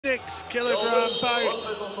6-kilogram bout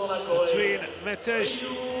between Metesh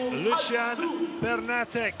Lucian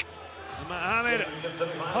BERNATEK and Mohammed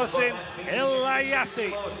Hossein ELYASI,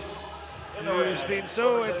 who's been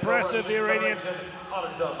so impressive, the Iranian,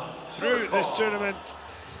 through this tournament.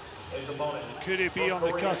 Could he be on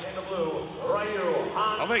the cusp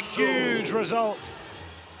of a huge result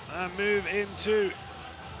and move into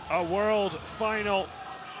a world final?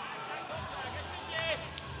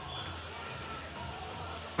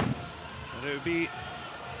 And it would be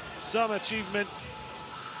some achievement,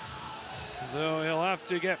 though he'll have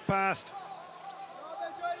to get past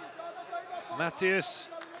Matthias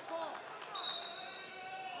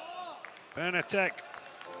BERNATEK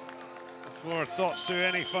for thoughts to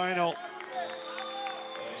any final.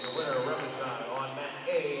 And your winner represented on mat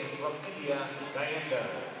A from India, Gayanta.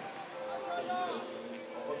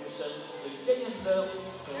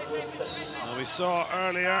 Well, we saw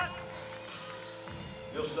earlier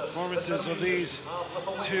performances of these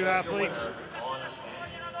two athletes.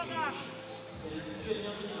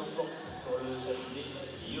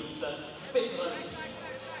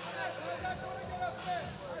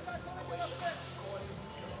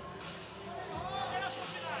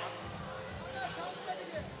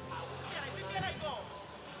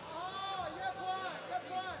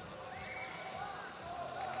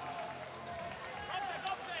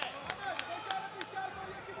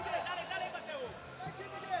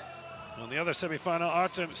 On the other semi-final,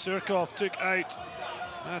 Artem Surkov took out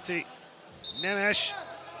Mati Nemesh,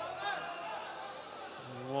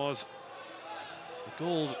 who was the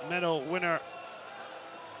gold medal winner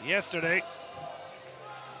yesterday.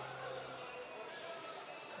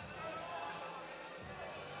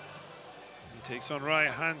 He takes on Rai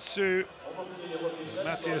Hansu,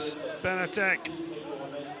 Matthias BERNATEK,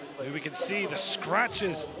 who we can see the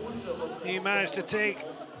scratches he managed to take.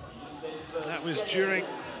 That was during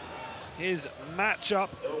his matchup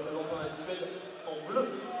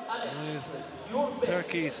with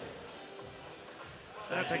Turkey's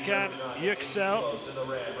Atakan Yüksel,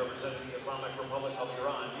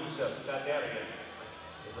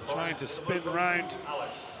 trying to spin round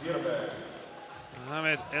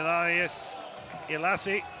Mohammed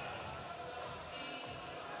ELYASI.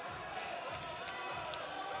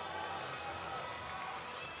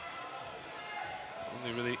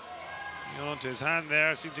 Only really got onto his hand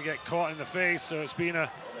there, seemed to get caught in the face, so it's been a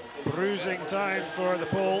bruising time for the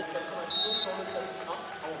POL.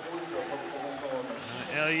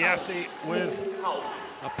 ELYASI with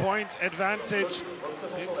a point advantage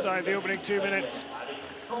inside the opening 2 minutes.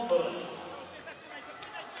 On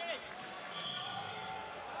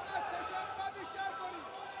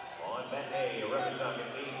mat A, representing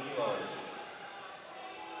 80 kilos.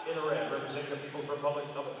 In the red, representing the People's Republic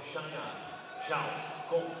of China, Xiao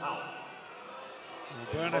Gong-hao.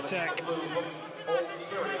 BERNATEK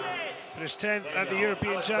finished 10th at the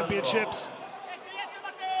European Championships,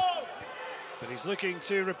 but he's looking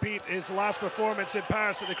to repeat his last performance in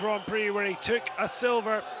Paris at the Grand Prix, where he took a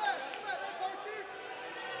silver.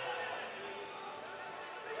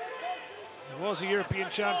 He was a European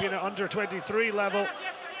champion at under 23 level,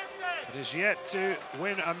 but is yet to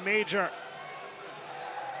win a major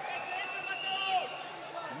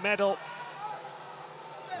medal.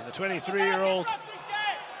 And the 23-year-old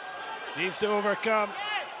needs to overcome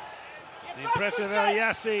the impressive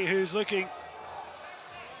ELYASI, who's looking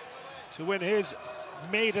to win his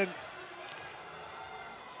maiden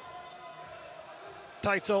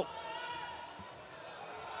title.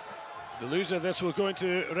 The loser of this will go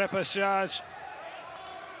into repechage,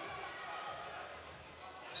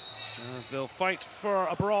 as they'll fight for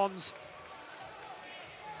a bronze.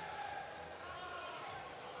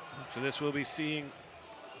 After this, we'll be seeing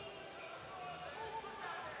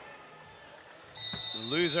the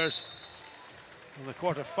losers in the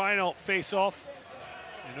quarter-final face-off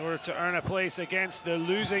in order to earn a place against the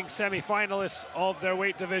losing semi-finalists of their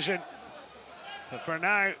weight division. But for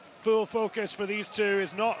now, full focus for these two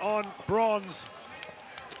is not on bronze.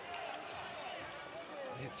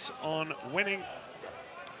 It's on winning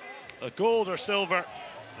a gold or silver.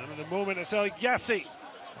 And at the moment, it's ELYASI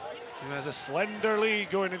who has a slender lead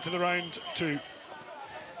going into the round 2.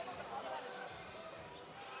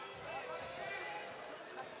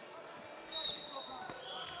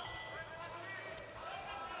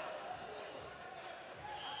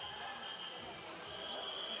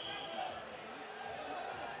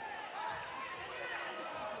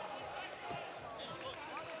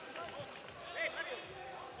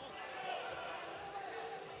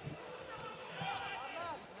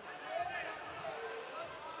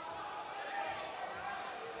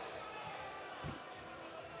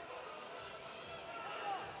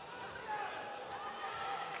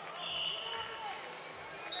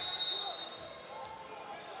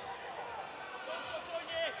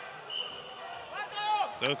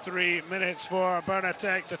 So 3 minutes for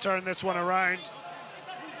BERNATEK to turn this one around.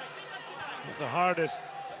 Not the hardest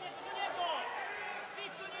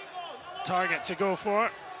target to go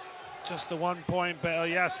for. Just the 1 point, but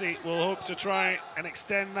ELYASI will hope to try and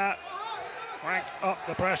extend that, crank up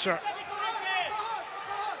the pressure.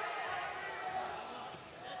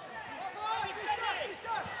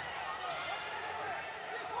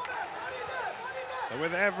 But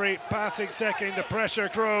with every passing second, the pressure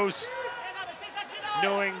grows,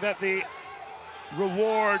 knowing that the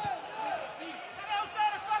reward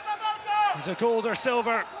is a gold or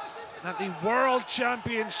silver at the World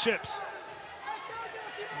Championships.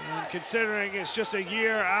 And considering it's just a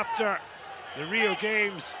year after the Rio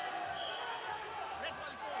Games,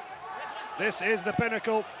 this is the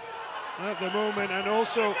pinnacle at the moment, and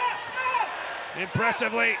also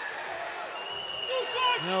impressively,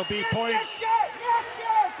 there'll be points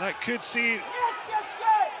that could see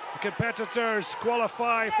the competitors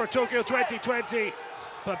qualify for Tokyo 2020,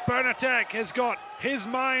 but BERNATEK has got his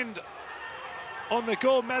mind on the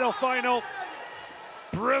gold medal final.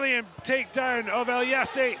 Brilliant takedown of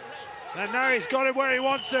ELYASI, and now he's got him where he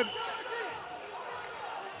wants him.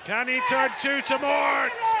 Can he turn 2 to more?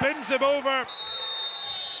 Spins him over.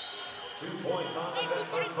 2 points on the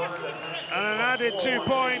bet for BERNATEK. And an added 2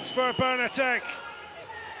 points for BERNATEK.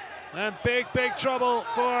 And big trouble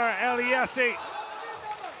for ELYASI.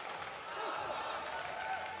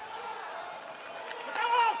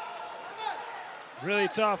 Really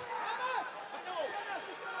tough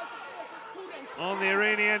on the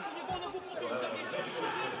Iranian.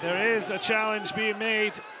 There is a challenge being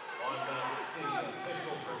made,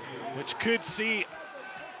 which could see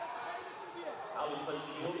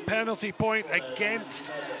a penalty point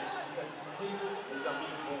against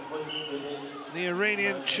the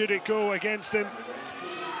Iranian, should it go against him.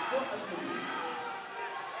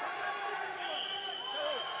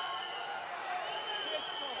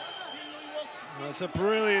 That's a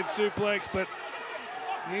brilliant suplex, but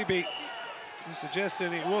maybe you're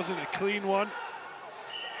suggesting it wasn't a clean one.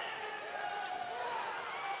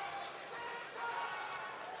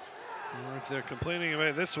 Or if they're complaining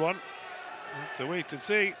about this one, we'll have to wait and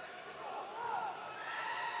see.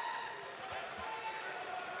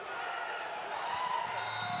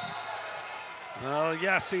 Well,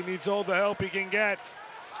 ELYASI needs all the help he can get.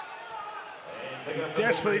 He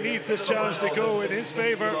desperately needs this challenge to go in his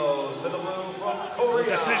favor. The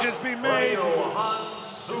decision's been made. Well,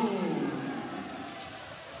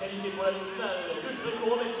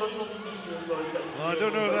 I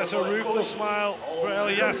don't know if that's a rueful smile for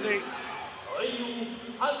ELYASI.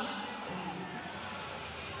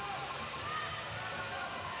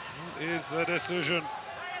 What is the decision?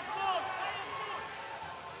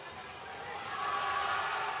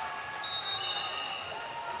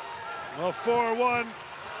 Well, 4-1.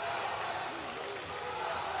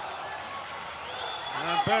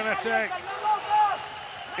 And BERNATEK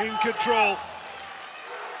in control.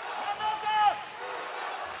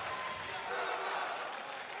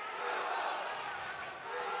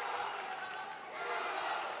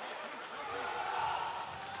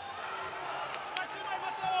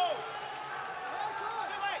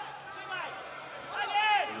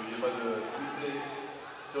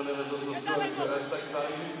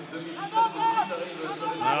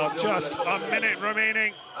 Well, just a minute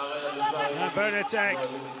remaining, and BERNATEK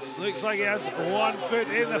looks like he has 1 foot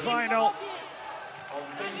in the final.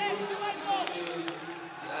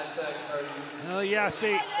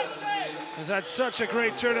 ELYASI has had such a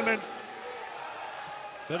great tournament,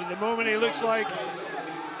 but at the moment he looks like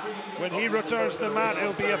when he returns to the mat,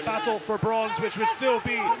 it'll be a battle for bronze, which would still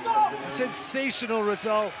be a sensational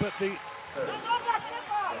result, but the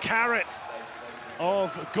carrot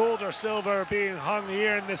of gold or silver being hung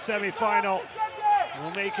here in the semi-final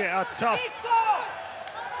will make it a tough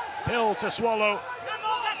pill to swallow.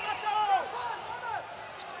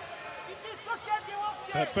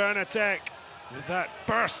 But BERNATEK, with that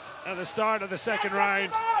burst at the start of the second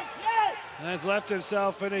round, has left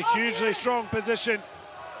himself in a hugely strong position,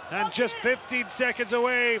 and just 15 seconds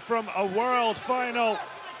away from a world final,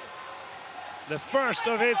 the first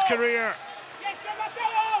of his career.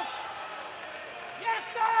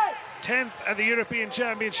 10th at the European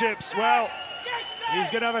Championships. Well, he's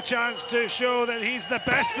going to have a chance to show that he's the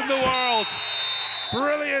best in the world.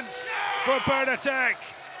 Brilliance for BERNATEK.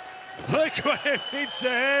 Look what it means to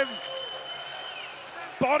him.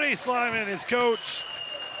 Body slamming his coach,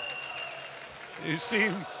 who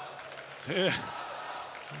seemed to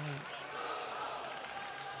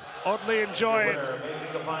oddly enjoy it.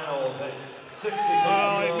 Making the finals at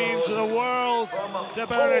Well, it means the world to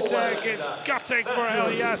BERNATEK. It's gutting for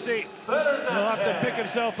ELYASI. He'll have to pick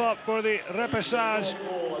himself up for the repêchage.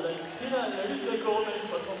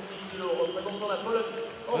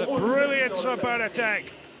 But brilliance for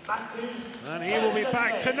BERNATEK. And he will be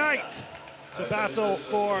back tonight to battle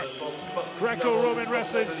for Greco-Roman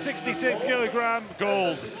wrestling 66 kilogram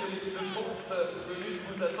gold.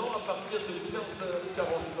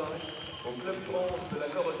 Au Club France de la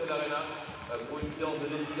Corbettelle Arena pour une séance de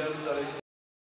dédicace avec